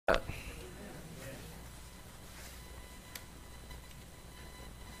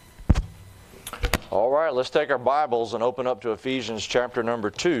All right, let's take our Bibles and open up to Ephesians chapter number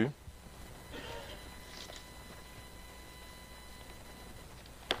 2.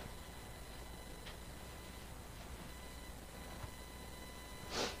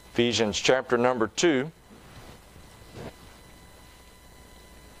 Ephesians chapter number 2.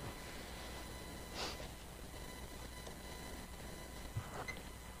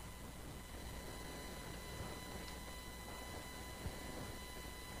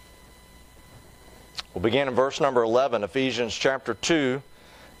 We'll begin in verse number 11, Ephesians chapter 2,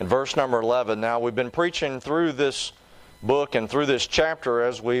 and verse number 11. Now, we've been preaching through this book and through this chapter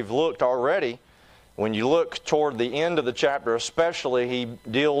as we've looked already. When you look toward the end of the chapter especially, he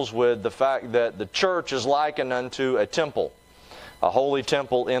deals with the fact that the church is likened unto a temple, a holy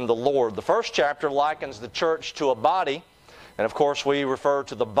temple in the Lord. The first chapter likens the church to a body, and of course we refer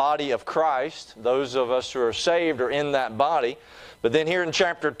to the body of Christ. Those of us who are saved are in that body. But then here in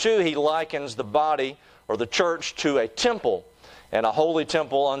chapter 2, he likens the body or the church to a temple and a holy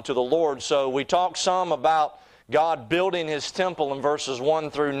temple unto the Lord. So we talked some about God building His temple in verses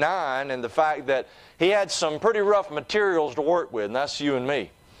 1 through 9 and the fact that He had some pretty rough materials to work with, and that's you and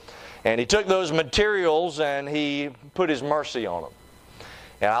me. And He took those materials and He put His mercy on them.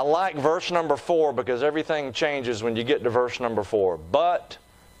 And I like verse number 4 because everything changes when you get to verse number 4. But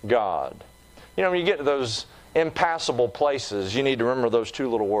God. You know, when you get to those impassable places, you need to remember those two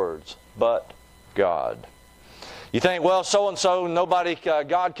little words. But God. You think, well, so-and-so, nobody,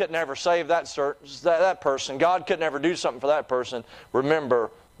 God couldn't ever save that person. God couldn't ever do something for that person.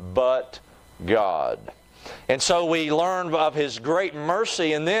 Remember, but God. And so we learn of His great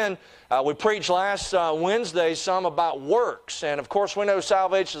mercy, and then we preached last Wednesday some about works. And of course we know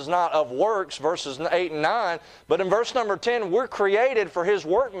salvation is not of works, verses 8 and 9. But in verse number 10, we're created for His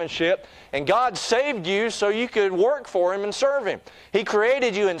workmanship. And God saved you so you could work for Him and serve Him. He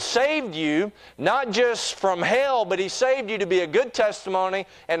created you and saved you, not just from hell, but He saved you to be a good testimony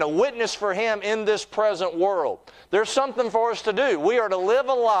and a witness for Him in this present world. There's something for us to do. We are to live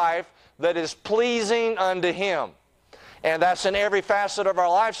a life that is pleasing unto Him. And that's in every facet of our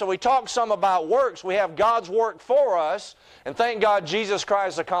life. So we talked some about works. We have God's work for us. And thank God Jesus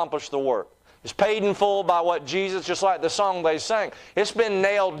Christ accomplished the work. It's paid in full by what Jesus, just like the song they sang. It's been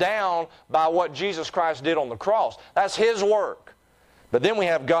nailed down by what Jesus Christ did on the cross. That's His work. But then we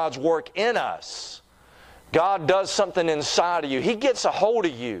have God's work in us. God does something inside of you. He gets a hold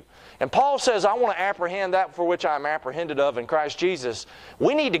of you. And Paul says, I want to apprehend that for which I am apprehended of in Christ Jesus.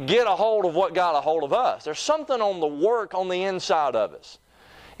 We need to get a hold of what got a hold of us. There's something on the work on the inside of us.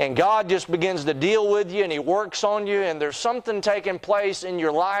 And God just begins to deal with you and He works on you, and there's something taking place in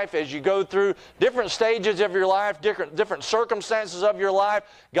your life as you go through different stages of your life, different circumstances of your life.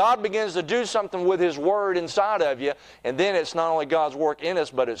 God begins to do something with His Word inside of you, and then it's not only God's work in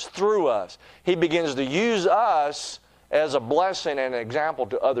us, but it's through us. He begins to use us as a blessing and an example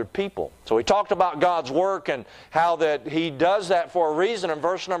to other people. So we talked about God's work and how that He does that for a reason. In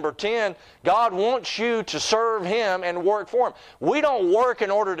verse number 10, God wants you to serve Him and work for Him. We don't work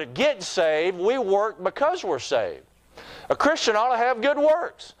in order to get saved. We work because we're saved. A Christian ought to have good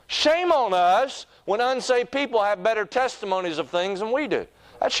works. Shame on us when unsaved people have better testimonies of things than we do.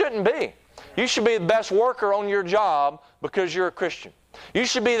 That shouldn't be. You should be the best worker on your job because you're a Christian. You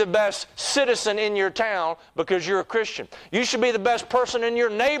should be the best citizen in your town because you're a Christian. You should be the best person in your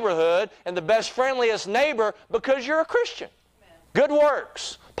neighborhood and the best friendliest neighbor because you're a Christian. Amen. Good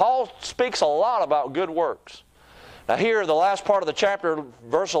works. Paul speaks a lot about good works. Now here, the last part of the chapter,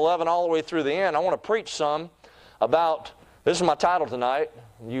 verse 11 all the way through the end, I want to preach some about, this is my title tonight.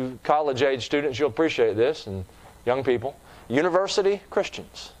 You college-age students, you'll appreciate this, and young people. University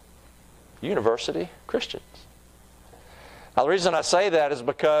Christians. University Christians. Now, the reason I say that is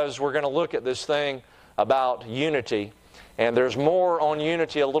because we're going to look at this thing about unity. And there's more on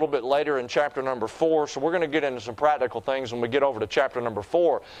unity a little bit later in chapter number 4. So we're going to get into some practical things when we get over to chapter number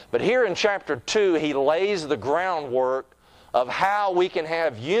 4. But here in chapter 2, he lays the groundwork of how we can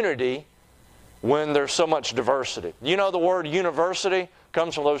have unity when there's so much diversity. You know, the word university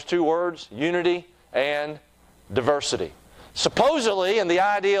comes from those two words, unity and diversity. Supposedly, in the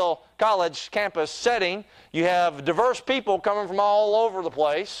ideal college campus setting, you have diverse people coming from all over the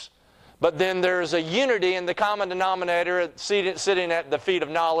place, but then there's a unity in the common denominator sitting at the feet of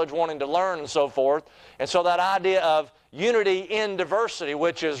knowledge, wanting to learn and so forth. And so that idea of unity in diversity,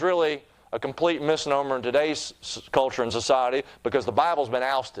 which is really a complete misnomer in today's culture and society because the Bible's been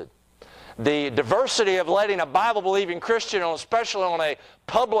ousted. The diversity of letting a Bible-believing Christian, especially on a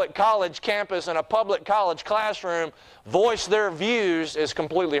public college campus and a public college classroom, voice their views is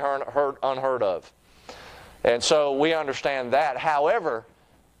completely unheard of. And so we understand that. However,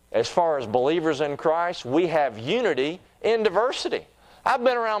 as far as believers in Christ, we have unity in diversity. I've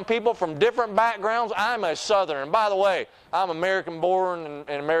been around people from different backgrounds. I'm a Southern. And by the way, I'm American born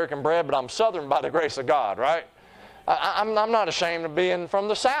and American bred, but I'm Southern by the grace of God, right? I'm not ashamed of being from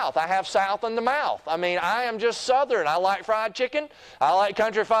the South. I have South in the mouth. I mean, I am just Southern. I like fried chicken. I like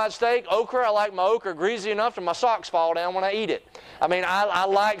country fried steak, okra. I like my okra greasy enough that my socks fall down when I eat it. I mean, I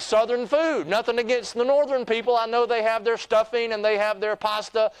like Southern food. Nothing against the Northern people. I know they have their stuffing and they have their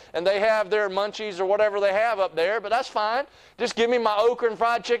pasta and they have their munchies or whatever they have up there, but that's fine. Just give me my okra and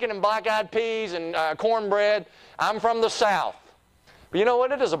fried chicken and black-eyed peas and cornbread. I'm from the South. But you know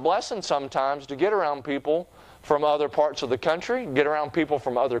what? It is a blessing sometimes to get around people from other parts of the country, get around people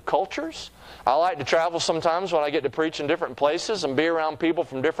from other cultures. I like to travel sometimes when I get to preach in different places and be around people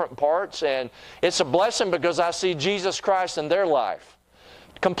from different parts, and it's a blessing because I see Jesus Christ in their life.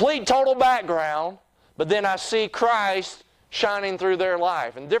 Complete, total background, but then I see Christ shining through their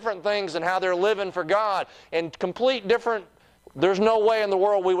life and different things and how they're living for God, and complete different. There's no way in the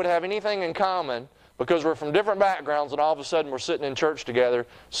world we would have anything in common because we're from different backgrounds, and all of a sudden we're sitting in church together,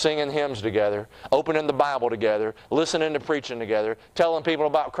 singing hymns together, opening the Bible together, listening to preaching together, telling people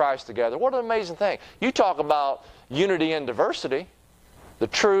about Christ together. What an amazing thing. You talk about unity and diversity. The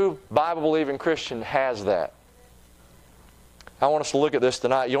true Bible-believing Christian has that. I want us to look at this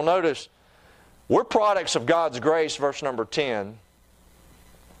tonight. You'll notice we're products of God's grace, verse number 10.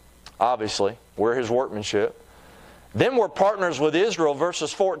 Obviously, we're His workmanship. Then we're partners with Israel,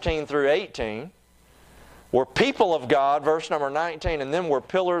 verses 14 through 18. We're people of God, verse number 19, and then we're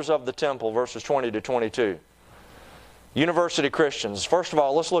pillars of the temple, verses 20 to 22. University Christians. First of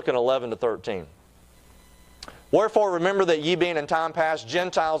all, let's look at 11 to 13. Wherefore remember that ye being in time past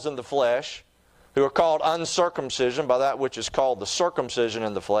Gentiles in the flesh, who are called uncircumcision by that which is called the circumcision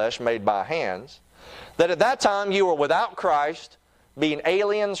in the flesh, made by hands, that at that time you were without Christ, being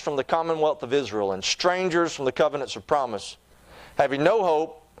aliens from the commonwealth of Israel, and strangers from the covenants of promise, having no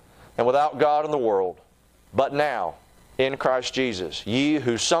hope, and without God in the world. But now, in Christ Jesus, ye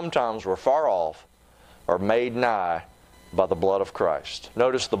who sometimes were far off are made nigh by the blood of Christ.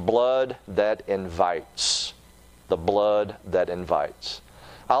 Notice the blood that invites. The blood that invites.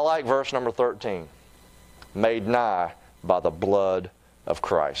 I like verse number 13. Made nigh by the blood of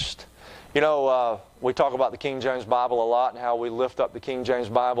Christ. You know, we talk about the King James Bible a lot and how we lift up the King James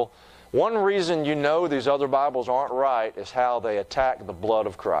Bible. One reason you know these other Bibles aren't right is how they attack the blood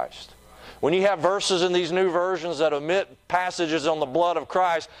of Christ. When you have verses in these new versions that omit passages on the blood of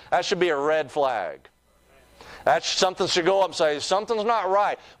Christ, that should be a red flag. That's something should go up and say, something's not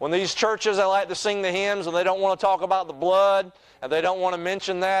right. When these churches, they like to sing the hymns and they don't want to talk about the blood and they don't want to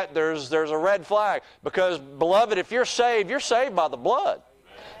mention that, there's a red flag. Because, beloved, if you're saved by the blood.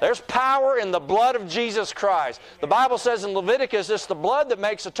 There's power in the blood of Jesus Christ. The Bible says in Leviticus, it's the blood that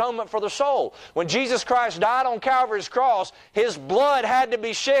makes atonement for the soul. When Jesus Christ died on Calvary's cross, His blood had to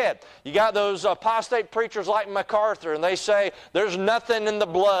be shed. You got those apostate preachers like MacArthur, and they say there's nothing in the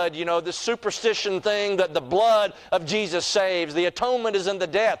blood, you know, this superstition thing that the blood of Jesus saves. The atonement is in the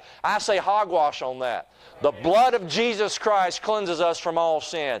death. I say hogwash on that. The blood of Jesus Christ cleanses us from all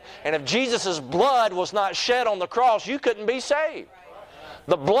sin. And if Jesus' blood was not shed on the cross, you couldn't be saved.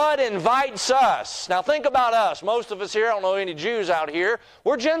 The blood invites us. Now think about us. Most of us here, I don't know any Jews out here,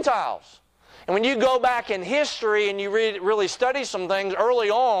 we're Gentiles. And when you go back in history and you really study some things early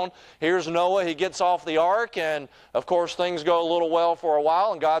on, here's Noah, he gets off the ark, and of course things go a little well for a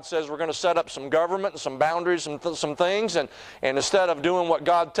while, and God says we're going to set up some government and some boundaries and some things, and instead of doing what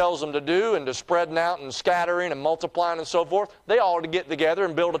God tells them to do and to spreading out and scattering and multiplying and so forth, they all to get together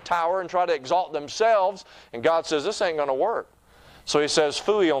and build a tower and try to exalt themselves, and God says this ain't going to work. So He says,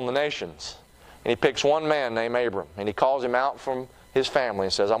 phooey on the nations. And He picks one man named Abram, and He calls him out from his family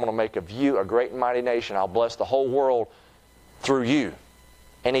and says, I'm going to make of you a great and mighty nation. I'll bless the whole world through you.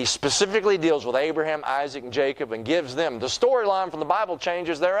 And He specifically deals with Abraham, Isaac, and Jacob and gives them. The storyline from the Bible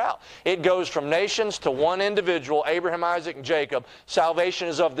changes there out. It goes from nations to one individual, Abraham, Isaac, and Jacob. Salvation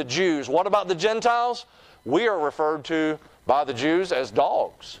is of the Jews. What about the Gentiles? We are referred to by the Jews as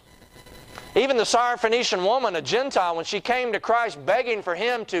dogs. Even the Syrophoenician woman, a Gentile, when she came to Christ begging for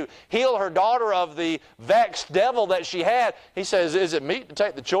Him to heal her daughter of the vexed devil that she had, He says, is it meet to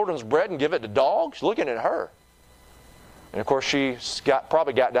take the children's bread and give it to dogs? Looking at her. And of course she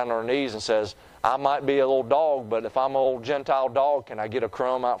probably got down on her knees and says, I might be a little dog, but if I'm an old Gentile dog, can I get a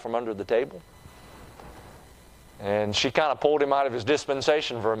crumb out from under the table? And she kind of pulled him out of his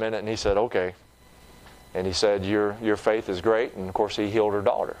dispensation for a minute, and he said, okay. And he said, your faith is great, and of course He healed her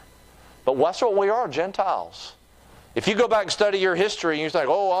daughter. But that's what we are, Gentiles. If you go back and study your history and you think,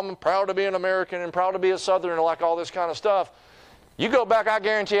 oh, I'm proud to be an American and proud to be a Southerner and like all this kind of stuff, You go back, I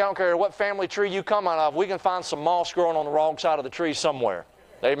guarantee you, I don't care what family tree you come out of, we can find some moss growing on the wrong side of the tree somewhere.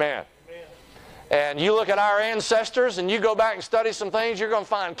 Amen. And you look at our ancestors and you go back and study some things, you're going to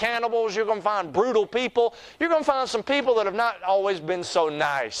find cannibals, you're going to find brutal people, you're going to find some people that have not always been so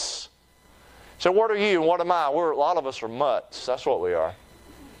nice. So what are you and what am I? A lot of us are mutts. That's what we are.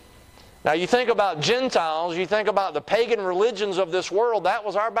 Now you think about Gentiles, you think about the pagan religions of this world, that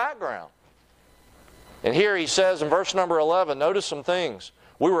was our background. And here he says in verse number 11, notice some things.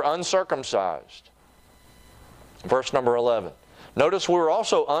 We were uncircumcised. Verse number 11. Notice we were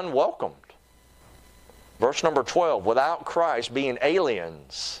also unwelcomed. Verse number 12, without Christ, being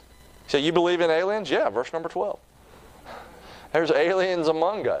aliens. So you believe in aliens? Yeah, verse number 12. There's aliens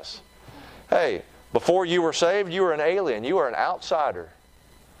among us. Hey, before you were saved, you were an alien. You were an outsider.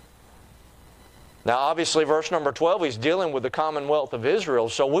 Now, obviously, verse number 12, he's dealing with the commonwealth of Israel.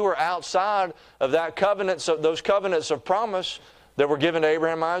 So we were outside of that covenant, so those covenants of promise that were given to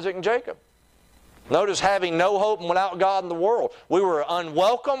Abraham, Isaac, and Jacob. Notice having no hope and without God in the world. We were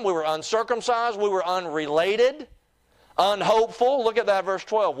unwelcome, we were uncircumcised, we were unrelated, unhopeful. Look at that, verse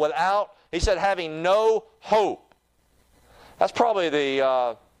 12. Without, he said, having no hope. That's probably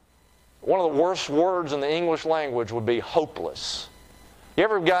one of the worst words in the English language would be hopeless. You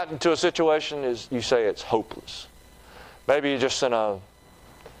ever gotten into a situation is you say it's hopeless? Maybe you're just in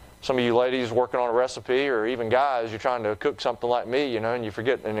some of you ladies working on a recipe, or even guys, you're trying to cook something like me, and you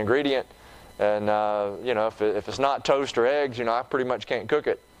forget an ingredient. And, if it's not toast or eggs, I pretty much can't cook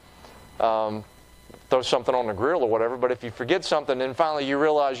it. Throw something on the grill or whatever. But if you forget something, then finally you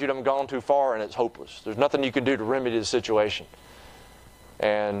realize you done gone too far and it's hopeless. There's nothing you can do to remedy the situation.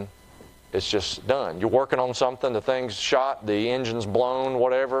 And it's just done. You're working on something, the thing's shot, the engine's blown,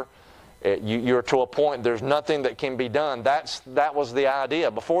 whatever. You're to a point, there's nothing that can be done. That was the idea.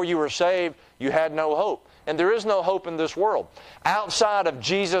 Before you were saved, you had no hope. And there is no hope in this world. Outside of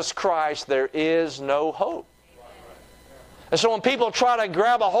Jesus Christ, there is no hope. And so when people try to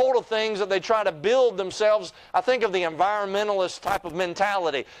grab a hold of things that they try to build themselves, I think of the environmentalist type of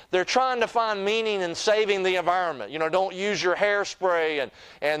mentality. They're trying to find meaning in saving the environment. Don't use your hairspray,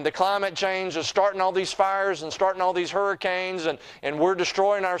 and the climate change is starting all these fires and starting all these hurricanes, and we're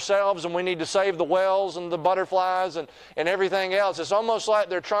destroying ourselves, and we need to save the whales and the butterflies and everything else. It's almost like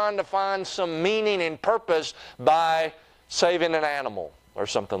they're trying to find some meaning and purpose by saving an animal or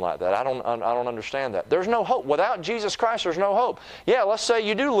something like that. I don't understand that. There's no hope. Without Jesus Christ, there's no hope. Yeah, let's say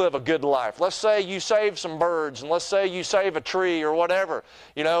you do live a good life. Let's say you save some birds, and let's say you save a tree or whatever.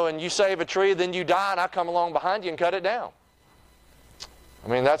 And you save a tree, then you die, and I come along behind you and cut it down. I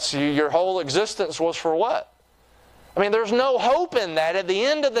mean, that's your whole existence was for what? I mean, there's no hope in that. At the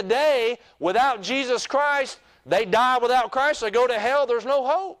end of the day, without Jesus Christ, they die without Christ. They go to hell. There's no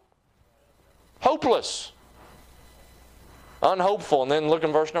hope. Hopeless. Unhopeful. And then look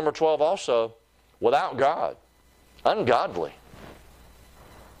in verse number 12 also. Without God. Ungodly.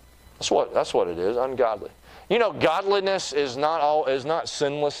 That's what it is. Ungodly. Godliness is not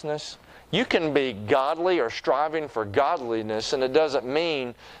sinlessness. You can be godly or striving for godliness, and it doesn't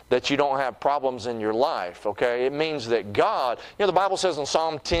mean that you don't have problems in your life, okay? It means that God, the Bible says in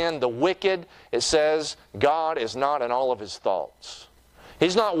Psalm 10, the wicked, it says, God is not in all of his thoughts.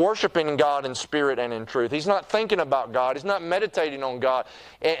 He's not worshiping God in spirit and in truth. He's not thinking about God. He's not meditating on God.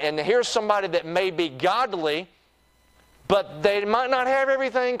 And here's somebody that may be godly, but they might not have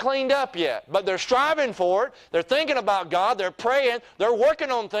everything cleaned up yet. But they're striving for it. They're thinking about God. They're praying. They're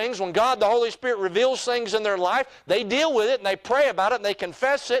working on things. When God, the Holy Spirit, reveals things in their life, they deal with it and they pray about it and they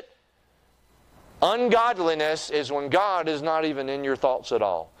confess it. Ungodliness is when God is not even in your thoughts at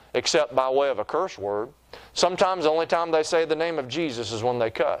all, except by way of a curse word. Sometimes the only time they say the name of Jesus is when they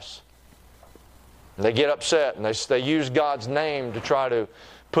cuss. They get upset and they use God's name to try to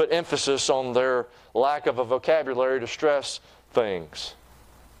put emphasis on their lack of a vocabulary to stress things.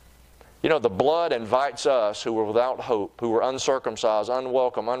 The blood invites us who were without hope, who were uncircumcised,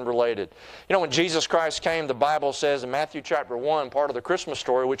 unwelcome, unrelated. When Jesus Christ came, the Bible says in Matthew chapter 1, part of the Christmas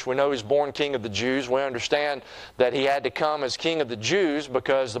story, which we know He's born King of the Jews, we understand that He had to come as King of the Jews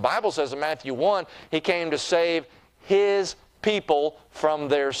because the Bible says in Matthew 1, He came to save His people from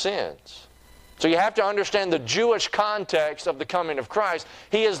their sins. So you have to understand the Jewish context of the coming of Christ.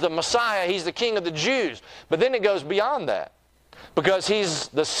 He is the Messiah. He's the King of the Jews. But then it goes beyond that. Because He's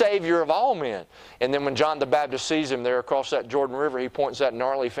the Savior of all men. And then when John the Baptist sees Him there across that Jordan River, he points that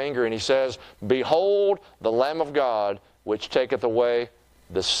gnarly finger and he says, "Behold the Lamb of God, which taketh away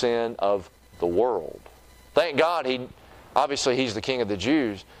the sin of the world." Thank God, obviously He's the King of the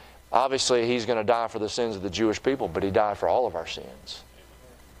Jews. Obviously He's going to die for the sins of the Jewish people, but He died for all of our sins.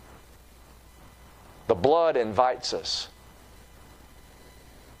 The blood invites us.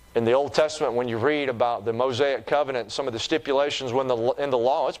 In the Old Testament, when you read about the Mosaic covenant, some of the stipulations in the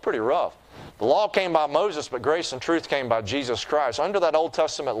law, it's pretty rough. The law came by Moses, but grace and truth came by Jesus Christ. Under that Old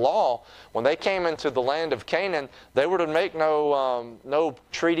Testament law, when they came into the land of Canaan, they were to make no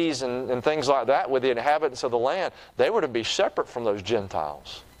treaties and things like that with the inhabitants of the land. They were to be separate from those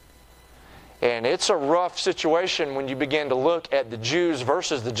Gentiles. And it's a rough situation when you begin to look at the Jews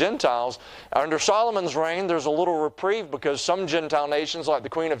versus the Gentiles. Under Solomon's reign, there's a little reprieve because some Gentile nations, like the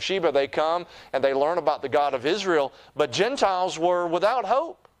Queen of Sheba, they come and they learn about the God of Israel. But Gentiles were without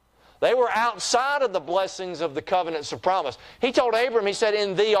hope. They were outside of the blessings of the covenants of promise. He told Abram, he said,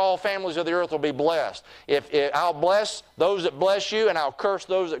 in thee all families of the earth will be blessed. If I'll bless those that bless you, and I'll curse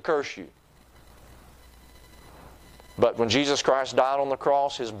those that curse you. But when Jesus Christ died on the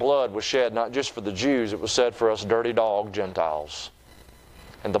cross, His blood was shed not just for the Jews, it was shed for us dirty dog Gentiles.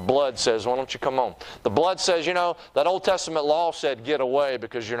 And the blood says, why don't you come on? The blood says, you know, that Old Testament law said, get away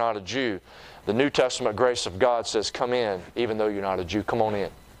because you're not a Jew. The New Testament grace of God says, come in, even though you're not a Jew. Come on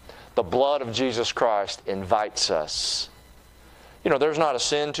in. The blood of Jesus Christ invites us. You know, there's not a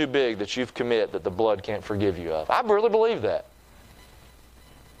sin too big that you've committed that the blood can't forgive you of. I really believe that.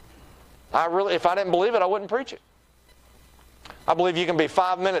 If I didn't believe it, I wouldn't preach it. I believe you can be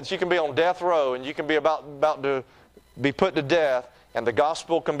 5 minutes, you can be on death row, and you can be about to be put to death, and the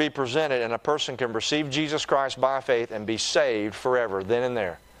gospel can be presented, and a person can receive Jesus Christ by faith and be saved forever, then and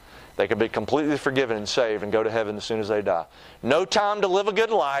there. They can be completely forgiven and saved and go to heaven as soon as they die. No time to live a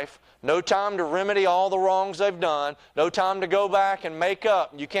good life. No time to remedy all the wrongs they've done. No time to go back and make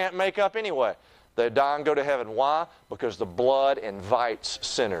up. You can't make up anyway. They die and go to heaven. Why? Because the blood invites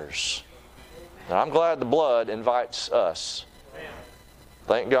sinners. And I'm glad the blood invites us.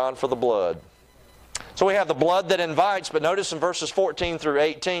 Thank God for the blood. So we have the blood that invites, but notice in verses 14 through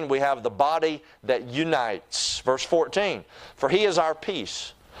 18 we have the body that unites. Verse 14, for He is our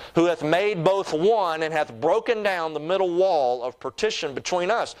peace, who hath made both one, and hath broken down the middle wall of partition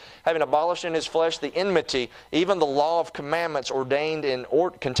between us, having abolished in His flesh the enmity, even the law of commandments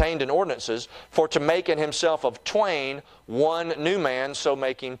contained in ordinances, for to make in Himself of twain one new man, so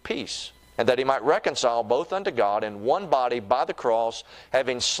making peace. And that He might reconcile both unto God in one body by the cross,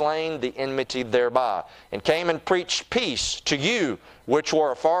 having slain the enmity thereby. And came and preached peace to you which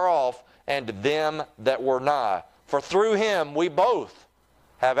were afar off, and to them that were nigh. For through Him we both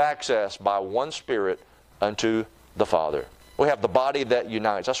have access by one Spirit unto the Father. We have the body that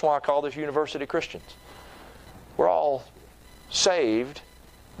unites. That's why I call this University Christians. We're all saved,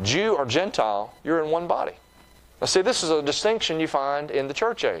 Jew or Gentile, you're in one body. Now see, this is a distinction you find in the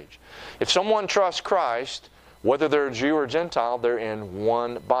church age. If someone trusts Christ, whether they're a Jew or Gentile, they're in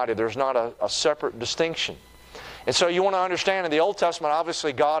one body. There's not a separate distinction. And so you want to understand, in the Old Testament,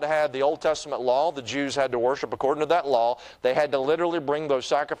 obviously God had the Old Testament law. The Jews had to worship according to that law. They had to literally bring those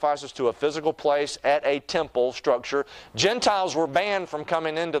sacrifices to a physical place at a temple structure. Gentiles were banned from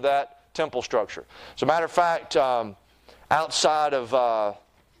coming into that temple structure. As a matter of fact, outside of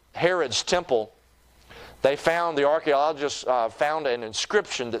Herod's temple, the archaeologists found an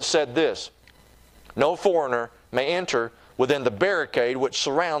inscription that said this: no foreigner may enter within the barricade which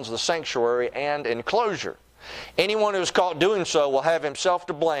surrounds the sanctuary and enclosure. Anyone who is caught doing so will have himself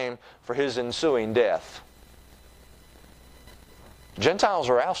to blame for his ensuing death. Gentiles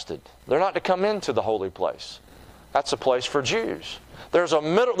are ousted. They're not to come into the holy place. That's a place for Jews. There's a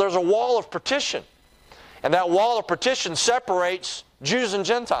wall of partition. And that wall of partition separates Jews and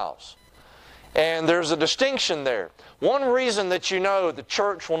Gentiles. And there's a distinction there. One reason that you know the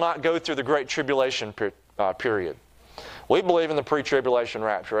church will not go through the Great Tribulation period. We believe in the pre-tribulation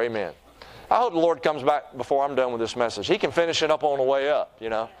rapture. Amen. I hope the Lord comes back before I'm done with this message. He can finish it up on the way up, you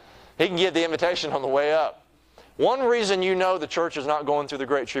know. He can give the invitation on the way up. One reason you know the church is not going through the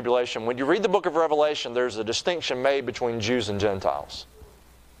Great Tribulation, when you read the book of Revelation, there's a distinction made between Jews and Gentiles.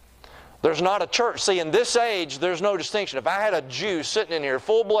 There's not a church. See, in this age, there's no distinction. If I had a Jew sitting in here,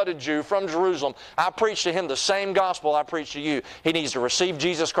 full-blooded Jew from Jerusalem, I preach to him the same gospel I preach to you. He needs to receive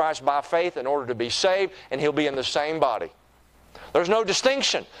Jesus Christ by faith in order to be saved, and he'll be in the same body. There's no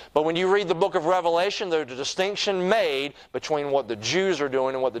distinction. But when you read the book of Revelation, there's a distinction made between what the Jews are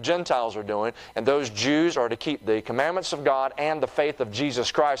doing and what the Gentiles are doing. And those Jews are to keep the commandments of God and the faith of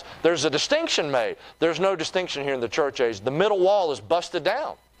Jesus Christ. There's a distinction made. There's no distinction here in the church age. The middle wall is busted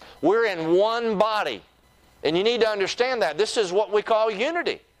down. We're in one body. And you need to understand that. This is what we call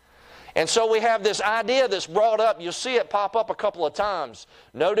unity. And so we have this idea that's brought up. You'll see it pop up a couple of times.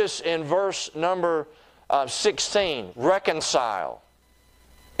 Notice in verse number 16, reconcile.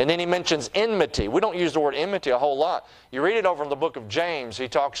 And then he mentions enmity. We don't use the word enmity a whole lot. You read it over in the book of James. He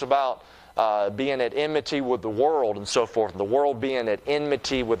talks about being at enmity with the world and so forth, and the world being at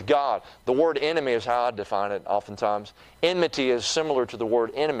enmity with God. The word enemy is how I define it oftentimes. Enmity is similar to the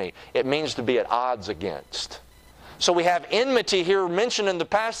word enemy. It means to be at odds against. So we have enmity here mentioned in the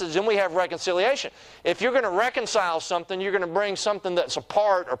passage, and we have reconciliation. If you're going to reconcile something, you're going to bring something that's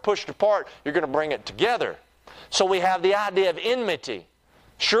apart or pushed apart, you're going to bring it together. So we have the idea of enmity.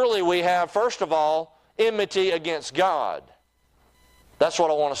 Surely we have, first of all, enmity against God. That's what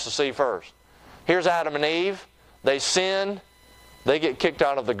I want us to see first. Here's Adam and Eve. They sin. They get kicked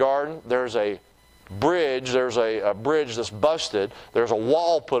out of the garden. There's a bridge. There's a bridge that's busted. There's a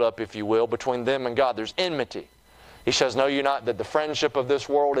wall put up, if you will, between them and God. There's enmity. He says, know you not that the friendship of this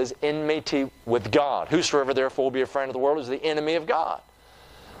world is enmity with God. Whosoever therefore will be a friend of the world is the enemy of God.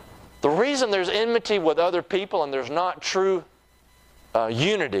 The reason there's enmity with other people and there's not true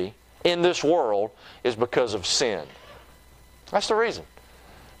unity in this world is because of sin. That's the reason.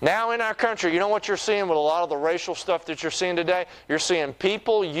 Now in our country, you know what you're seeing with a lot of the racial stuff that you're seeing today? You're seeing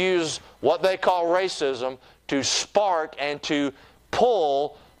people use what they call racism to spark and to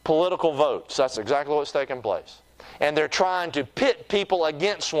pull political votes. That's exactly what's taking place. And they're trying to pit people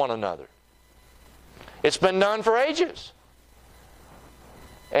against one another. It's been done for ages.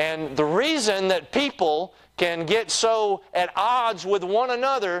 And the reason that people can get so at odds with one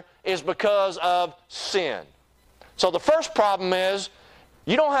another is because of sin. So the first problem is,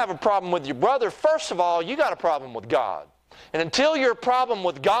 you don't have a problem with your brother. First of all, you got a problem with God. And until your problem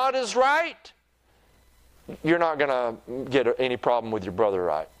with God is right, you're not going to get any problem with your brother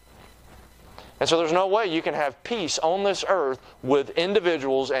right. And so there's no way you can have peace on this earth with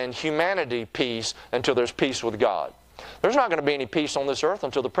individuals and humanity peace until there's peace with God. There's not going to be any peace on this earth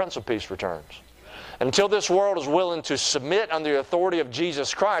until the Prince of Peace returns. Until this world is willing to submit under the authority of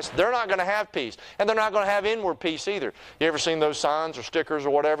Jesus Christ, they're not going to have peace. And they're not going to have inward peace either. You ever seen those signs or stickers or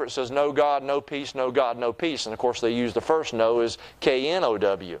whatever? It says, no God, no peace, no God, no peace. And of course they use the first no is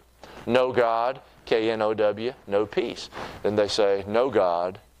K-N-O-W. No God, K-N-O-W, no peace. Then they say, no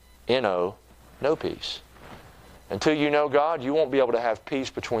God, N-O, no peace. Until you know God, you won't be able to have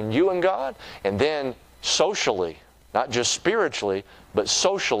peace between you and God. And then socially, not just spiritually, but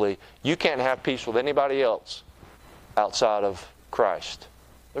socially, you can't have peace with anybody else outside of Christ.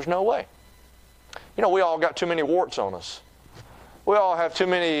 There's no way. You know, we all got too many warts on us. We all have too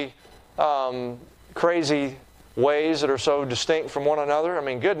many crazy ways that are so distinct from one another. I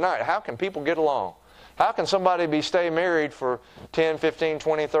mean, good night. How can people get along? How can somebody stay married for 10, 15,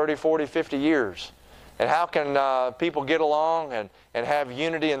 20, 30, 40, 50 years? And how can people get along and have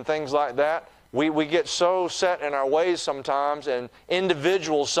unity and things like that? We get so set in our ways sometimes, and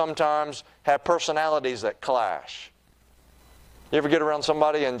individuals sometimes have personalities that clash. You ever get around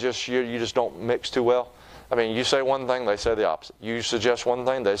somebody and you just don't mix too well? I mean, you say one thing, they say the opposite. You suggest one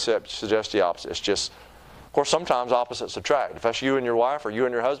thing, they suggest the opposite. It's just, of course, sometimes opposites attract. If that's you and your wife or you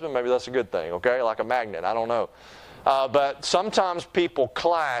and your husband, maybe that's a good thing, okay? Like a magnet, I don't know. But sometimes people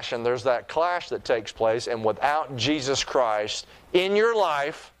clash, and there's that clash that takes place, and without Jesus Christ in your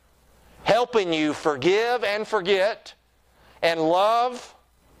life, helping you forgive and forget and love,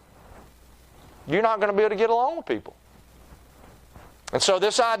 you're not going to be able to get along with people. And so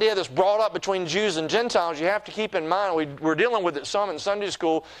this idea that's brought up between Jews and Gentiles, you have to keep in mind, we're dealing with it some in Sunday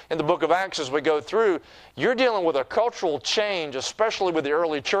school in the book of Acts as we go through. You're dealing with a cultural change, especially with the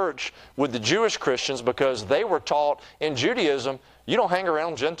early church, with the Jewish Christians, because they were taught in Judaism, you don't hang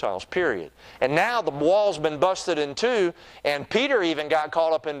around Gentiles, period. And now the wall's been busted in two, and Peter even got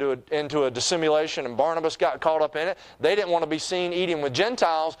caught up into a dissimulation, and Barnabas got caught up in it. They didn't want to be seen eating with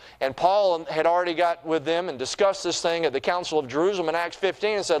Gentiles, and Paul had already got with them and discussed this thing at the Council of Jerusalem in Acts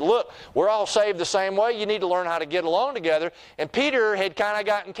 15 and said, look, we're all saved the same way. You need to learn how to get along together. And Peter had kind of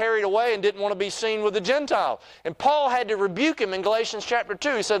gotten carried away and didn't want to be seen with the Gentiles. And Paul had to rebuke him in Galatians chapter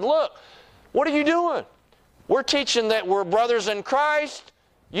 2. He said, look, what are you doing? We're teaching that we're brothers in Christ.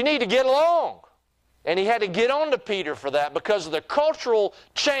 You need to get along. And he had to get on to Peter for that because the cultural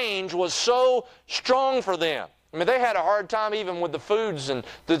change was so strong for them. I mean, they had a hard time even with the foods and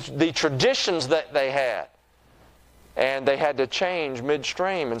the traditions that they had. And they had to change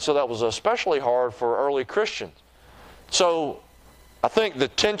midstream. And so that was especially hard for early Christians. So I think the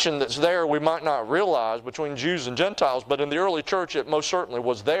tension that's there we might not realize between Jews and Gentiles, but in the early church it most certainly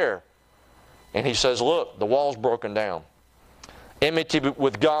was there. And he says, look, the wall's broken down. Enmity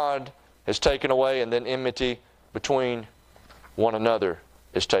with God is taken away, and then enmity between one another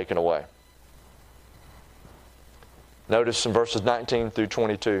is taken away. Notice in verses 19 through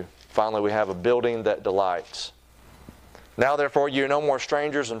 22, finally we have a building that delights. Now therefore you are no more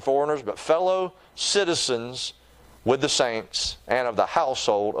strangers and foreigners, but fellow citizens with the saints and of the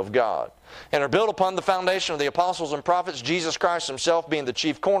household of God, and are built upon the foundation of the apostles and prophets, Jesus Christ himself being the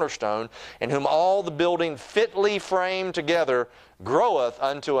chief cornerstone, in whom all the building fitly framed together groweth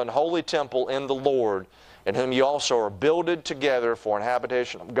unto an holy temple in the Lord, in whom ye also are builded together for an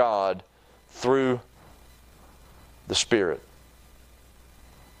habitation of God through the Spirit.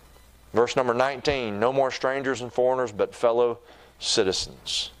 Verse number 19, no more strangers and foreigners, but fellow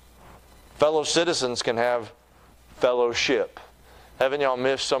citizens. Fellow citizens can have fellowship. Haven't y'all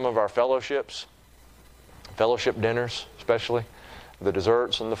missed some of our fellowships? Fellowship dinners, especially. The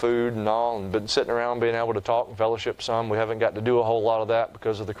desserts and the food and all, and been sitting around being able to talk and fellowship some. We haven't got to do a whole lot of that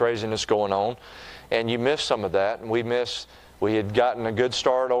because of the craziness going on. And you miss some of that. And we had gotten a good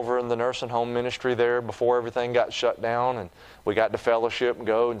start over in the nursing home ministry there before everything got shut down. And we got to fellowship and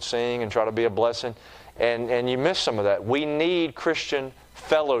go and sing and try to be a blessing. And you miss some of that. We need Christian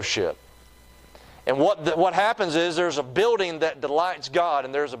fellowship. And what happens is there's a building that delights God,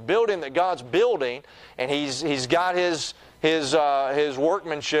 and there's a building that God's building, and He's got His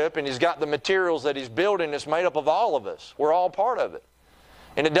workmanship, and He's got the materials that He's building. It's made up of all of us. We're all part of it.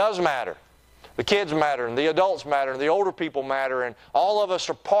 And it does matter. The kids matter, and the adults matter, and the older people matter, and all of us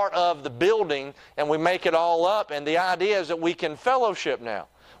are part of the building, and we make it all up. And the idea is that we can fellowship now.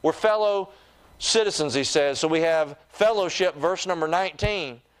 We're fellow citizens, he says. So we have fellowship, verse number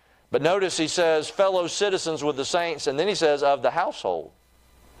 19. But notice he says, fellow citizens with the saints, and then he says, of the household.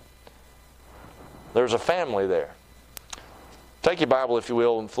 There's a family there. Take your Bible, if you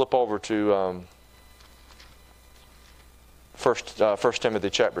will, and flip over to 1 Timothy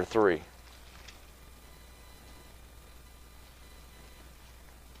chapter 3.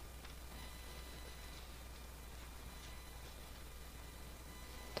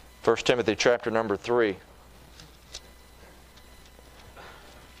 First Timothy chapter number 3.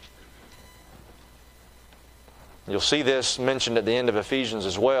 You'll see this mentioned at the end of Ephesians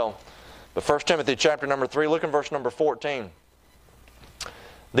as well. But 1 Timothy chapter number 3, look in verse number 14.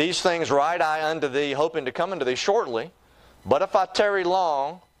 These things write I unto thee, hoping to come unto thee shortly. But if I tarry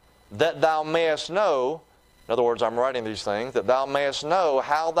long, that thou mayest know, in other words, I'm writing these things, that thou mayest know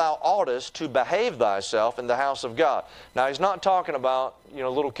how thou oughtest to behave thyself in the house of God. Now, he's not talking about,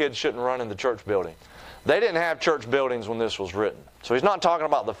 little kids shouldn't run in the church building. They didn't have church buildings when this was written. So he's not talking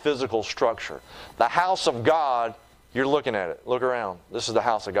about the physical structure. The house of God, you're looking at it. Look around. This is the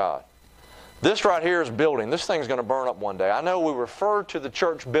house of God. This right here is building. This thing's going to burn up one day. I know we refer to the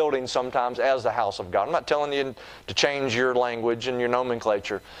church building sometimes as the house of God. I'm not telling you to change your language and your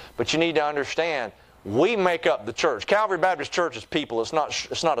nomenclature, but you need to understand, we make up the church. Calvary Baptist Church is people. It's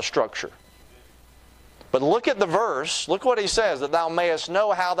not a structure. But look at the verse. Look what he says, that thou mayest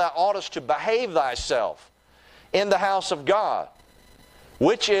know how thou oughtest to behave thyself in the house of God,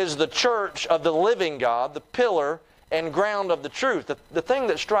 which is the church of the living God, the pillar and ground of the truth. The thing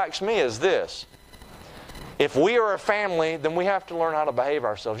that strikes me is this. If we are a family, then we have to learn how to behave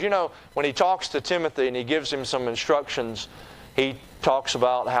ourselves. When he talks to Timothy and he gives him some instructions, he talks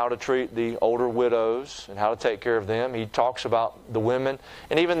about how to treat the older widows and how to take care of them. He talks about the women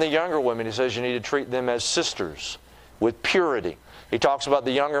and even the younger women. He says you need to treat them as sisters with purity. He talks about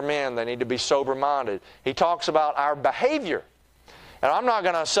the younger men. They need to be sober-minded. He talks about our behavior. And I'm not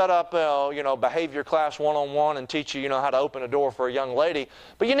going to set up behavior class one-on-one and teach you, how to open a door for a young lady.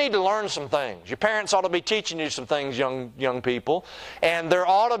 But you need to learn some things. Your parents ought to be teaching you some things, young people. And there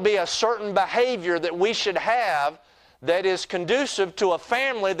ought to be a certain behavior that we should have that is conducive to a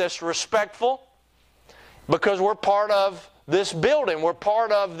family that's respectful, because we're part of this building. We're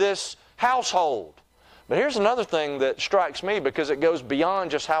part of this household. But here's another thing that strikes me, because it goes beyond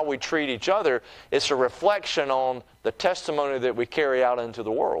just how we treat each other. It's a reflection on the testimony that we carry out into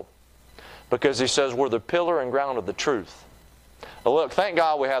the world. Because he says we're the pillar and ground of the truth. Now look, thank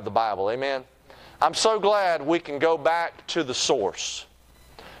God we have the Bible. Amen. I'm so glad we can go back to the source.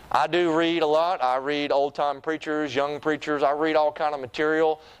 I do read a lot. I read old-time preachers, young preachers. I read all kind of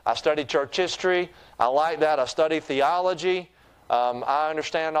material. I study church history. I like that. I study theology. I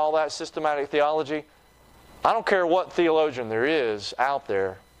understand all that systematic theology. I don't care what theologian there is out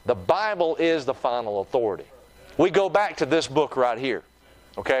there. The Bible is the final authority. We go back to this book right here.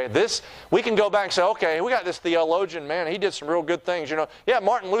 Okay, we can go back and say, okay, we got this theologian, man, he did some real good things. Yeah,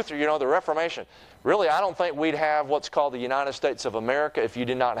 Martin Luther, the Reformation. Really, I don't think we'd have what's called the United States of America if you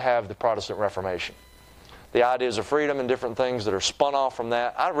did not have the Protestant Reformation. The ideas of freedom and different things that are spun off from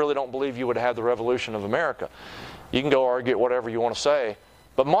that, I really don't believe you would have the Revolution of America. You can go argue whatever you want to say.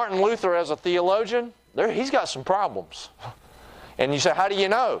 But Martin Luther, as a theologian, he's got some problems. And you say, how do you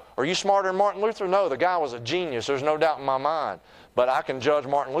know? Are you smarter than Martin Luther? No, the guy was a genius. There's no doubt in my mind. but I can judge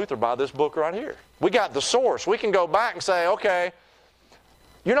Martin Luther by this book right here. We got the source. We can go back and say, okay,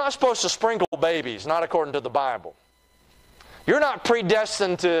 you're not supposed to sprinkle babies, not according to the Bible. You're not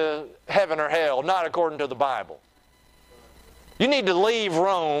predestined to heaven or hell, not according to the Bible. You need to leave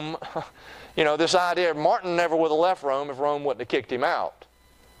Rome. You know, this idea, Martin never would have left Rome if Rome wouldn't have kicked him out.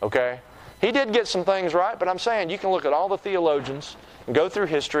 Okay? He did get some things right, but I'm saying you can look at all the theologians and go through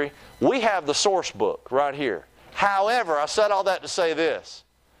history. We have the source book right here. However, I said all that to say this.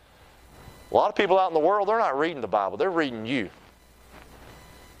 A lot of people out in the world, they're not reading the Bible. They're reading you.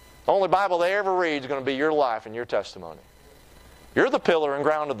 The only Bible they ever read is going to be your life and your testimony. You're the pillar and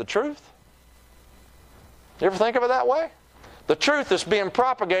ground of the truth. You ever think of it that way? The truth that's being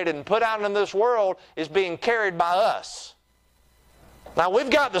propagated and put out in this world is being carried by us. Now, we've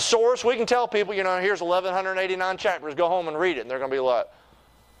got the source. We can tell people, you know, here's 1,189 chapters. Go home and read it. And they're going to be like,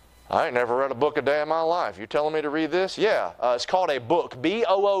 I ain't never read a book a day in my life. You telling me to read this? Yeah. It's called a book.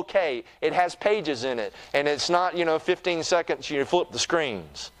 B-O-O-K. It has pages in it. And it's not, 15 seconds you flip the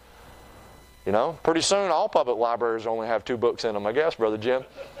screens. You know, pretty soon all public libraries only have 2 books in them, I guess, Brother Jim.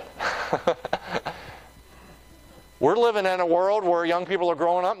 We're living in a world where young people are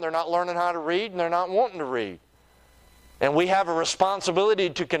growing up and they're not learning how to read and they're not wanting to read. And we have a responsibility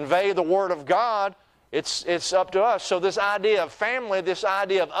to convey the Word of God. It's up to us. So this idea of family, this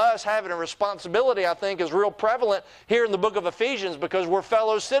idea of us having a responsibility, I think, is real prevalent here in the book of Ephesians because we're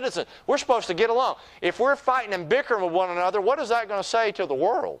fellow citizens. We're supposed to get along. If we're fighting and bickering with one another, what is that going to say to the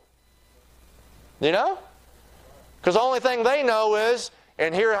world? You know? Because the only thing they know is,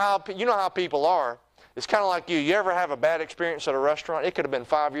 and you know how people are. It's kind of like you. You ever have a bad experience at a restaurant? It could have been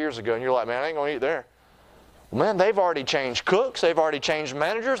 5 years ago, and you're like, man, I ain't going to eat there. Well, man, they've already changed cooks. They've already changed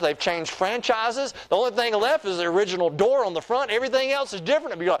managers. They've changed franchises. The only thing left is the original door on the front. Everything else is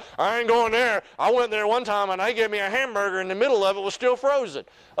different. And be like, I ain't going there. I went there one time, and they gave me a hamburger, and the middle of it was still frozen.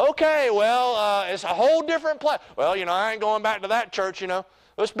 Okay, well, it's a whole different place. Well, I ain't going back to that church,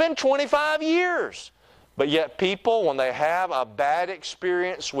 It's been 25 years. But yet people, when they have a bad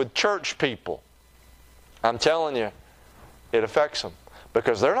experience with church people, I'm telling you, it affects them.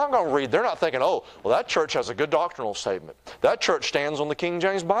 Because they're not going to read, they're not thinking, oh, well, that church has a good doctrinal statement. That church stands on the King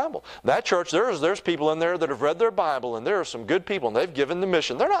James Bible. That church, there's people in there that have read their Bible, and there are some good people, and they've given the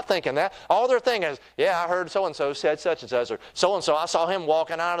mission. They're not thinking that. All they're thinking is, yeah, I heard so-and-so said such and such, or so-and-so, I saw him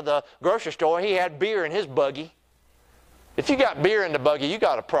walking out of the grocery store. He had beer in his buggy. If you got beer in the buggy, you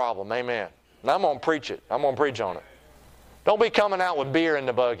got a problem, amen. And I'm going to preach it. I'm going to preach on it. Don't be coming out with beer in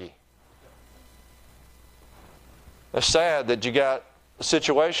the buggy. It's sad that you got a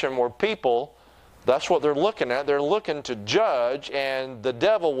situation where people, that's what they're looking at. They're looking to judge, and the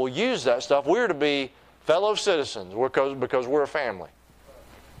devil will use that stuff. We're to be fellow citizens because we're a family.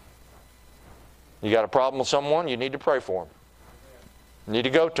 You got a problem with someone, you need to pray for them. You need to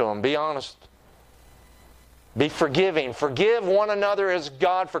go to them. Be honest. Be forgiving. Forgive one another as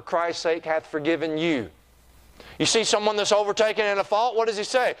God, for Christ's sake, hath forgiven you. You see someone that's overtaken in a fault, what does he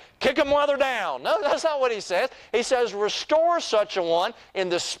say? Kick them while they're down. No, that's not what he says. He says, restore such a one in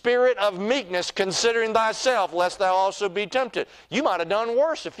the spirit of meekness, considering thyself, lest thou also be tempted. You might have done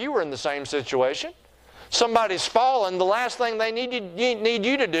worse if you were in the same situation. Somebody's fallen, the last thing they need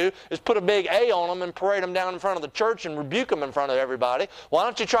you to do is put a big A on them and parade them down in front of the church and rebuke them in front of everybody. Why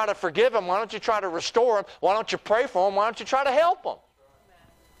don't you try to forgive them? Why don't you try to restore them? Why don't you pray for them? Why don't you try to help them?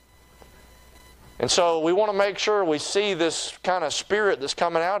 And so we want to make sure we see this kind of spirit that's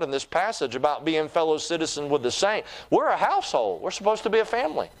coming out in this passage about being fellow citizens with the saint. We're a household. We're supposed to be a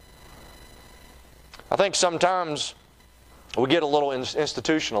family. I think sometimes we get a little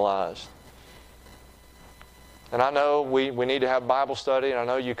institutionalized. And I know we need to have Bible study, and I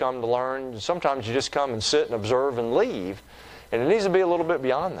know you come to learn. Sometimes you just come and sit and observe and leave. And it needs to be a little bit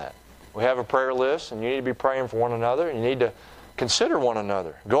beyond that. We have a prayer list, and you need to be praying for one another, and you need to consider one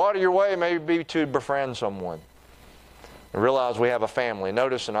another. Go out of your way maybe to befriend someone. And realize we have a family.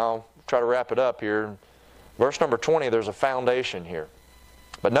 Notice, and I'll try to wrap it up here, verse number 20, there's a foundation here.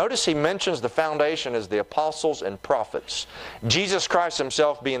 But notice he mentions the foundation as the apostles and prophets. Jesus Christ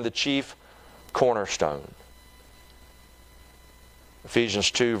Himself being the chief cornerstone. Ephesians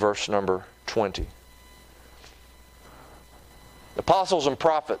 2, verse number 20. Apostles and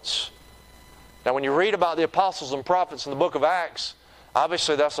prophets. Now, when you read about the apostles and prophets in the book of Acts,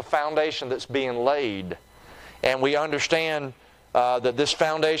 obviously that's a foundation that's being laid. And we understand that this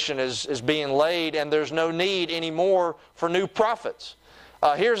foundation is being laid, and there's no need anymore for new prophets.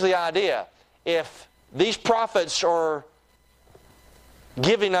 Here's the idea. If these prophets are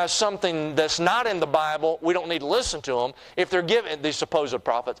giving us something that's not in the Bible, we don't need to listen to them. If they're giving, these supposed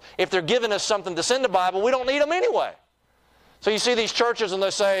prophets, if they're giving us something that's in the Bible, we don't need them anyway. So you see these churches and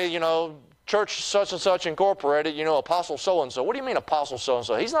they say, church such and such incorporated, apostle so-and-so. What do you mean apostle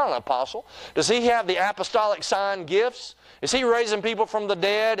so-and-so? He's not an apostle. Does he have the apostolic sign gifts? Is he raising people from the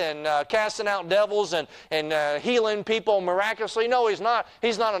dead and casting out devils and healing people miraculously? No, he's not.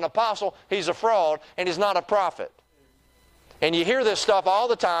 He's not an apostle. He's a fraud, and he's not a prophet. And you hear this stuff all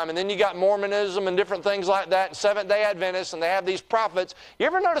the time, and then you got Mormonism and different things like that, and Seventh-day Adventists, and they have these prophets. You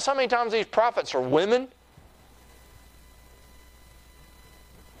ever notice how many times these prophets are women?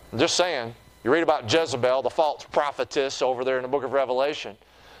 I'm just saying. You read about Jezebel, the false prophetess over there in the book of Revelation.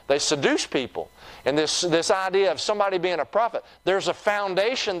 They seduce people. And this idea of somebody being a prophet, there's a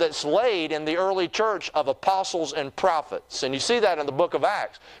foundation that's laid in the early church of apostles and prophets. And you see that in the book of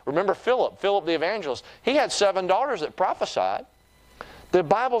Acts. Remember Philip the evangelist. He had 7 daughters that prophesied. The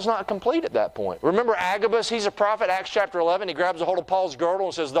Bible's not complete at that point. Remember Agabus, he's a prophet, Acts chapter 11. He grabs a hold of Paul's girdle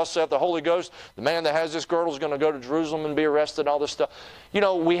and says, "Thus saith the Holy Ghost, the man that has this girdle is going to go to Jerusalem and be arrested," and all this stuff.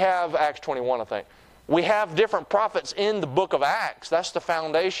 We have Acts 21, I think. We have different prophets in the book of Acts. That's the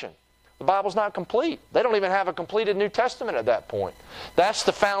foundation. The Bible's not complete. They don't even have a completed New Testament at that point. That's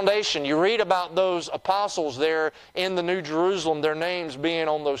the foundation. You read about those apostles there in the New Jerusalem, their names being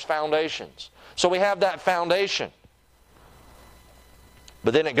on those foundations. So we have that foundation.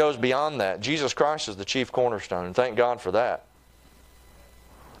 But then it goes beyond that. Jesus Christ is the chief cornerstone, and thank God for that.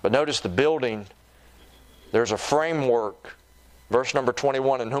 But notice the building, there's a framework. Verse number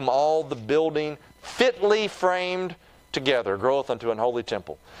 21, "In whom all the building fitly framed together groweth unto an holy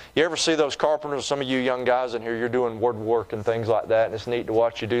temple." You ever see those carpenters? Some of you young guys in here, you're doing woodwork and things like that, and it's neat to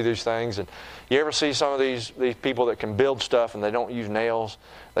watch you do these things. And you ever see some of these people that can build stuff and they don't use nails?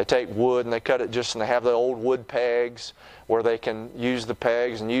 They take wood and they cut it and they have the old wood pegs where they can use the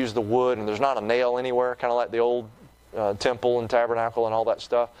pegs and use the wood, and there's not a nail anywhere, kind of like the old temple and tabernacle and all that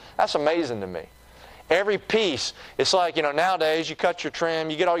stuff. That's amazing to me. Every piece, it's like, nowadays you cut your trim,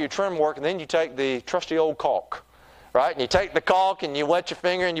 you get all your trim work, and then you take the trusty old caulk. Right? And you take the caulk and you wet your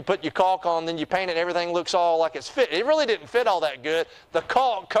finger and you put your caulk on, then you paint it, everything looks all like it's fit. It really didn't fit all that good. The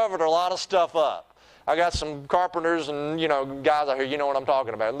caulk covered a lot of stuff up. I got some carpenters and, guys out here, you know what I'm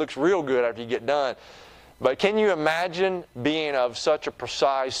talking about. It looks real good after you get done. But can you imagine being of such a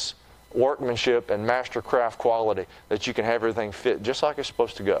precise workmanship and mastercraft quality that you can have everything fit just like it's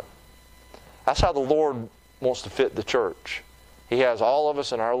supposed to go? That's how the Lord wants to fit the church. He has all of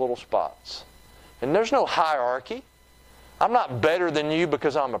us in our little spots. And there's no hierarchy. I'm not better than you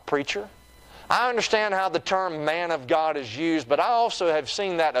because I'm a preacher. I understand how the term man of God is used, but I also have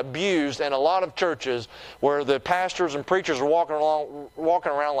seen that abused in a lot of churches where the pastors and preachers are walking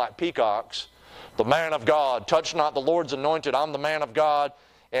around like peacocks. The man of God, touch not the Lord's anointed, I'm the man of God.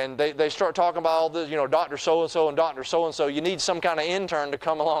 And they start talking about all this, Dr. So-and-so and Dr. So-and-so. You need some kind of intern to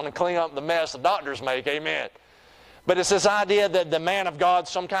come along and clean up the mess the doctors make, amen. But it's this idea that the man of God,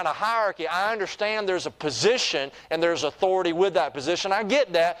 some kind of hierarchy. I understand there's a position and there's authority with that position. I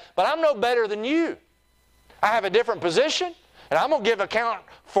get that, but I'm no better than you. I have a different position, and I'm going to give account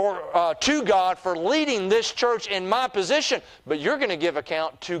to God for leading this church in my position, but you're going to give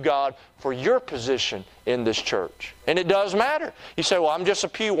account to God for your position in this church. And it does matter. You say, well, I'm just a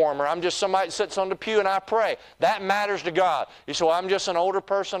pew warmer. I'm just somebody that sits on the pew and I pray. That matters to God. You say, well, I'm just an older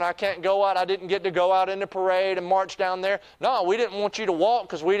person. I can't go out. I didn't get to go out in the parade and march down there. No, we didn't want you to walk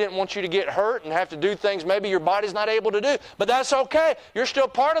because we didn't want you to get hurt and have to do things maybe your body's not able to do. But that's okay. You're still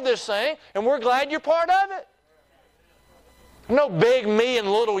part of this thing, and we're glad you're part of it. No big me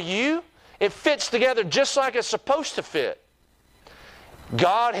and little you. It fits together just like it's supposed to fit.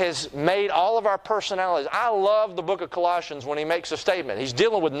 God has made all of our personalities. I love the book of Colossians when he makes a statement. He's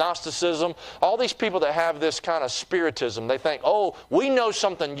dealing with Gnosticism. All these people that have this kind of spiritism, they think, oh, we know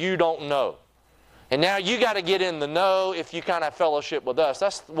something you don't know. And now you got to get in the know if you kind of fellowship with us.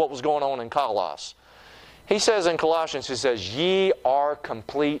 That's what was going on in Colossus. He says in Colossians, he says, ye are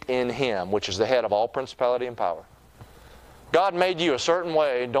complete in him, which is the head of all principality and power. God made you a certain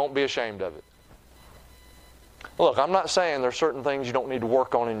way, and don't be ashamed of it. Look, I'm not saying there's certain things you don't need to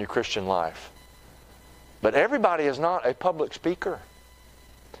work on in your Christian life. But everybody is not a public speaker.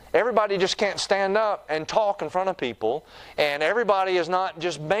 Everybody just can't stand up and talk in front of people, and everybody is not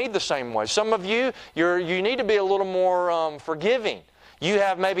just made the same way. Some of you, you need to be a little more forgiving. You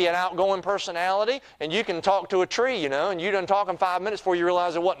have maybe an outgoing personality, and you can talk to a tree, and you done talk in 5 minutes before you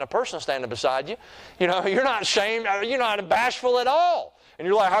realize there wasn't a person standing beside you. You're not ashamed, you're not bashful at all. And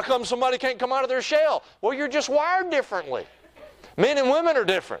you're like, how come somebody can't come out of their shell? Well, you're just wired differently. Men and women are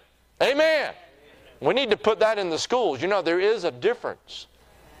different. Amen. We need to put that in the schools. There is a difference.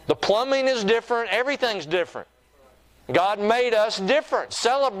 The plumbing is different. Everything's different. God made us different.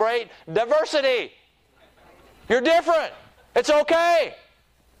 Celebrate diversity. You're different. It's okay.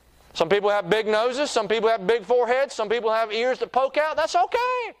 Some people have big noses. Some people have big foreheads. Some people have ears that poke out. That's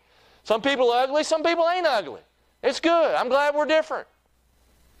okay. Some people are ugly. Some people ain't ugly. It's good. I'm glad we're different.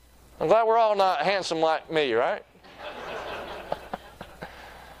 I'm glad we're all not handsome like me, right?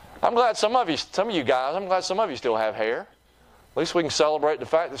 I'm glad some of you guys, I'm glad some of you still have hair. At least we can celebrate the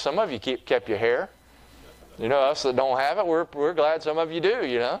fact that some of you kept your hair. You know, us that don't have it, we're glad some of you do,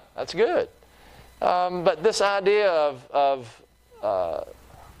 you know. That's good. But this idea of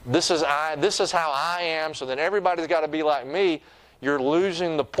this is how I am, so then everybody's got to be like me, you're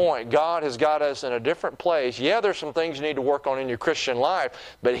losing the point. God has got us in a different place. Yeah, there's some things you need to work on in your Christian life,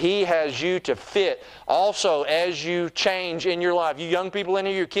 but He has you to fit. Also, as you change in your life, you young people in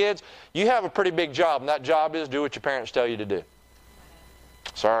here, your kids, you have a pretty big job, and that job is do what your parents tell you to do.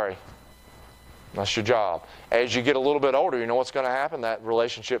 Sorry. That's your job. As you get a little bit older, you know what's going to happen? That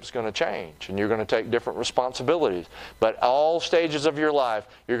relationship's going to change, and you're going to take different responsibilities. But all stages of your life,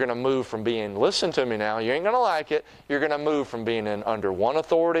 you're going to move from being, listen to me now, you ain't going to like it, you're going to move from being under one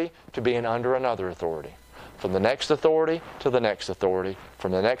authority to being under another authority. From the next authority to the next authority.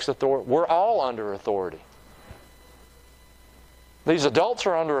 From the next authority. We're all under authority. These adults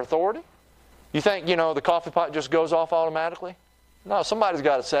are under authority. You think, you know, the coffee pot just goes off automatically? No, somebody's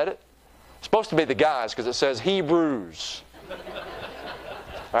got to set it. It's supposed to be the guys because it says Hebrews.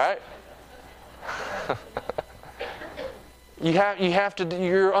 Right?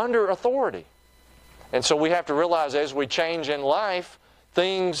 You're under authority. And so we have to realize as we change in life,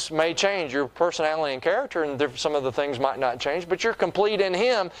 things may change. Your personality and character, and some of the things might not change, but you're complete in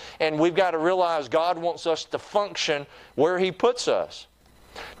Him, and we've got to realize God wants us to function where He puts us.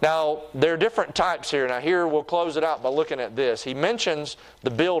 Now, there are different types here. Now, here we'll close it out by looking at this. He mentions the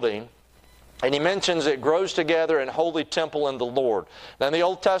building, and he mentions it grows together in holy temple in the Lord. Now, in the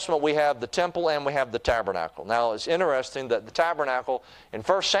Old Testament, we have the temple and we have the tabernacle. Now, it's interesting that the tabernacle in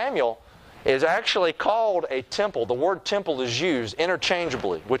 1 Samuel is actually called a temple. The word temple is used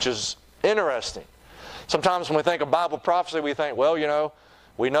interchangeably, which is interesting. Sometimes when we think of Bible prophecy, we think, well, you know,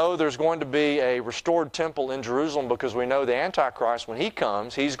 we know there's going to be a restored temple in Jerusalem because we know the Antichrist, when he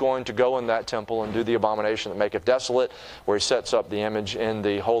comes, he's going to go in that temple and do the abomination that maketh desolate, where he sets up the image in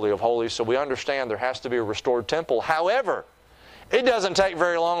the Holy of Holies. So we understand there has to be a restored temple. However, it doesn't take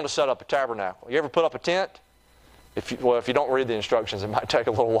very long to set up a tabernacle. You ever put up a tent? If you don't read the instructions, it might take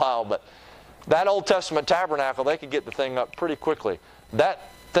a little while. But that Old Testament tabernacle, they could get the thing up pretty quickly. That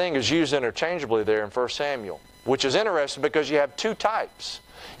thing is used interchangeably there in 1 Samuel, which is interesting because you have two types.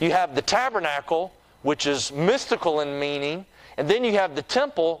 You have the tabernacle, which is mystical in meaning, and then you have the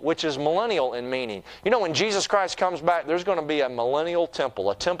temple, which is millennial in meaning. You know, when Jesus Christ comes back, there's going to be a millennial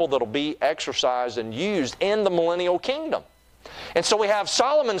temple, a temple that will be exercised and used in the millennial kingdom. And so we have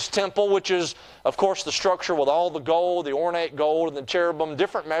Solomon's temple, which is, of course, the structure with all the gold, the ornate gold, and the cherubim,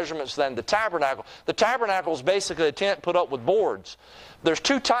 different measurements than the tabernacle. The tabernacle is basically a tent put up with boards. There's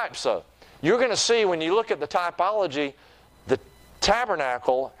two types, though. You're going to see when you look at the typology, the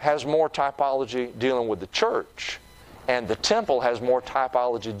tabernacle has more typology dealing with the church, and the temple has more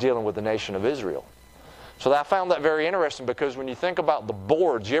typology dealing with the nation of Israel. So I found that very interesting because when you think about the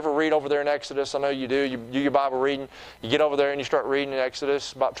boards, you ever read over there in Exodus? I know you do. You do your Bible reading. You get over there and you start reading in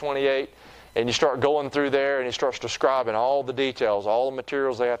Exodus, about 28, and you start going through there and he starts describing all the details, all the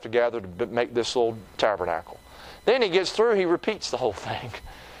materials they have to gather to make this little tabernacle. Then he gets through, he repeats the whole thing.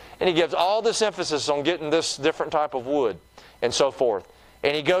 And he gives all this emphasis on getting this different type of wood and so forth.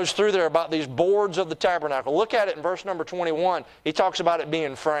 And he goes through there about these boards of the tabernacle. Look at it in verse number 21. He talks about it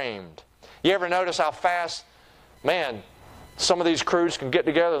being framed. You ever notice how fast, man, some of these crews can get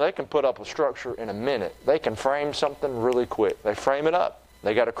together? They can put up a structure in a minute. They can frame something really quick. They frame it up.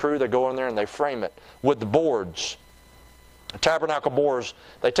 They got a crew, they go in there and they frame it with the boards. The tabernacle boards,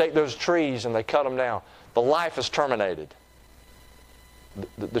 they take those trees and they cut them down. The life is terminated.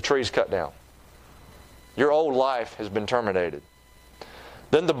 The tree's cut down. Your old life has been terminated.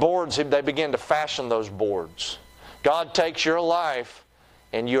 Then the boards, they begin to fashion those boards. God takes your life,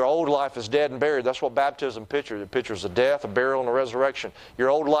 and your old life is dead and buried. That's what baptism pictures. It pictures a death, a burial, and a resurrection. Your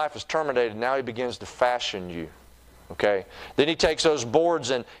old life is terminated. Now He begins to fashion you. Okay? Then He takes those boards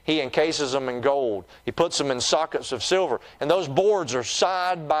and He encases them in gold. He puts them in sockets of silver. And those boards are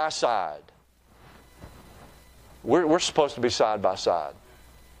side by side. We're supposed to be side by side.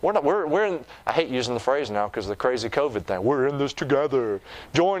 We're in, I hate using the phrase now because of the crazy COVID thing. We're in this together.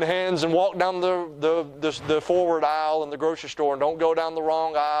 Join hands and walk down the forward aisle in the grocery store and don't go down the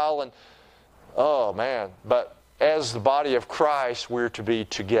wrong aisle. And oh man, but as the body of Christ, we're to be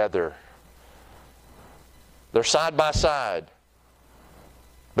together. They're side by side.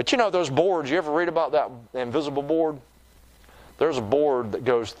 But you know those boards, you ever read about that invisible board? There's a board that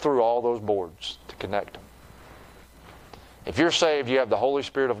goes through all those boards to connect them. If you're saved, you have the Holy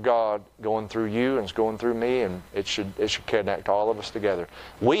Spirit of God going through you and it's going through me, and it should connect all of us together.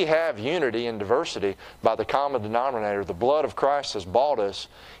 We have unity in diversity by the common denominator. The blood of Christ has bought us,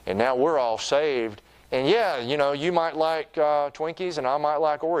 and now we're all saved. And yeah, you might like Twinkies and I might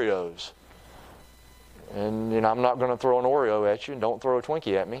like Oreos. And I'm not going to throw an Oreo at you, and don't throw a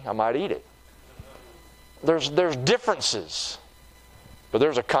Twinkie at me. I might eat it. There's differences. But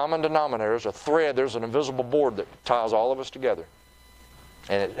there's a common denominator, there's a thread, there's an invisible board that ties all of us together.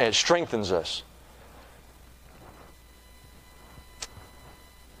 And it strengthens us.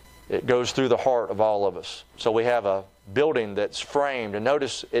 It goes through the heart of all of us. So we have a building that's framed. And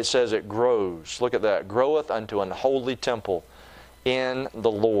notice it says it grows. Look at that. Groweth unto an holy temple in the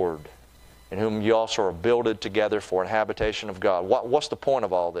Lord, in whom you also are builded together for an habitation of God. What's the point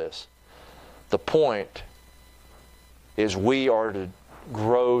of all this? The point is we are to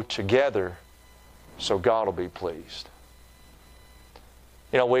grow together so God will be pleased.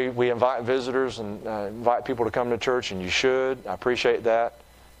 We invite visitors and invite people to come to church, and you should. I appreciate that.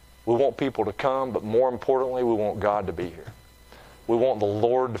 We want people to come, but more importantly, we want God to be here. We want the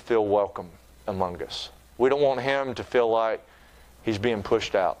Lord to feel welcome among us. We don't want Him to feel like He's being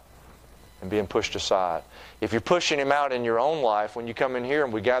pushed out and being pushed aside. If you're pushing Him out in your own life, when you come in here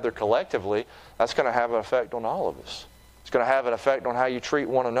and we gather collectively, that's going to have an effect on all of us. It's going to have an effect on how you treat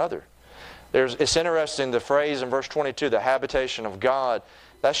one another. It's interesting, the phrase in verse 22, the habitation of God,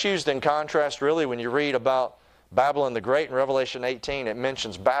 that's used in contrast really when you read about Babylon the Great in Revelation 18. It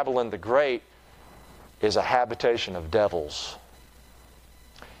mentions Babylon the Great is a habitation of devils.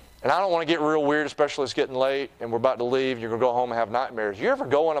 And I don't want to get real weird, especially it's getting late and we're about to leave and you're going to go home and have nightmares. You ever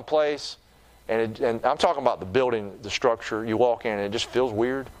go in a place, and I'm talking about the building, the structure, you walk in and it just feels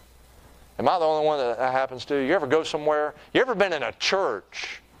weird? Am I the only one that happens to? You ever go somewhere? You ever been in a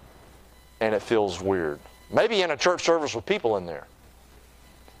church and it feels weird? Maybe in a church service with people in there.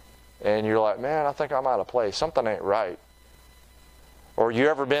 And you're like, man, I think I'm out of place. Something ain't right. Or you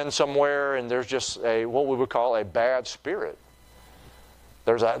ever been somewhere and there's just what we would call a bad spirit.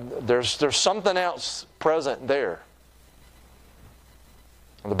 There's something else present there.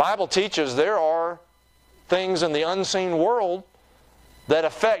 And the Bible teaches there are things in the unseen world that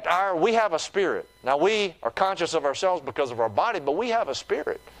affect we have a spirit. Now we are conscious of ourselves because of our body, but we have a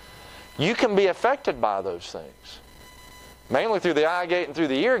spirit. You can be affected by those things. Mainly through the eye gate and through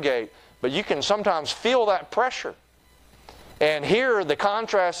the ear gate, but you can sometimes feel that pressure. And here the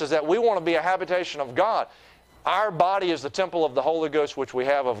contrast is that we want to be a habitation of God. Our body is the temple of the Holy Ghost which we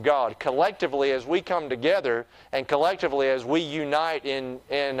have of God. Collectively, as we come together and collectively as we unite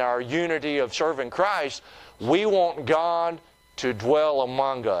in our unity of serving Christ, we want God to dwell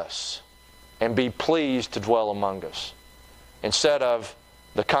among us and be pleased to dwell among us, instead of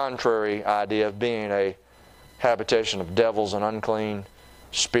the contrary idea of being a habitation of devils and unclean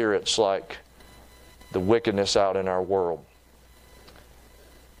spirits like the wickedness out in our world.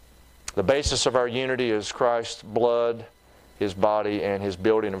 The basis of our unity is Christ's blood, His body, and His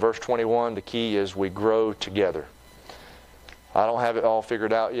building. In verse 21, the key is we grow together. I don't have it all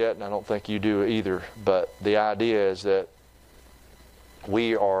figured out yet, and I don't think you do either, but the idea is that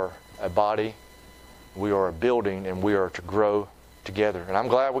we are a body, we are a building, and we are to grow together. And I'm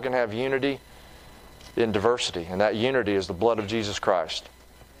glad we can have unity in diversity, and that unity is the blood of Jesus Christ.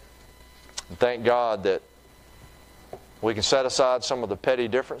 And thank God that we can set aside some of the petty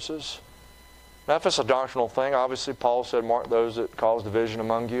differences. Now, if it's a doctrinal thing, obviously Paul said, mark those that cause division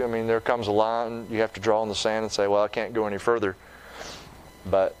among you. I mean, there comes a line you have to draw in the sand and say, well, I can't go any further.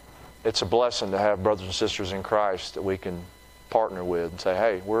 But it's a blessing to have brothers and sisters in Christ that we can partner with and say,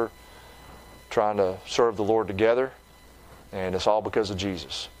 hey, we're trying to serve the Lord together, and it's all because of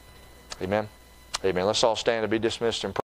Jesus. Amen? Amen. Let's all stand and be dismissed in prayer.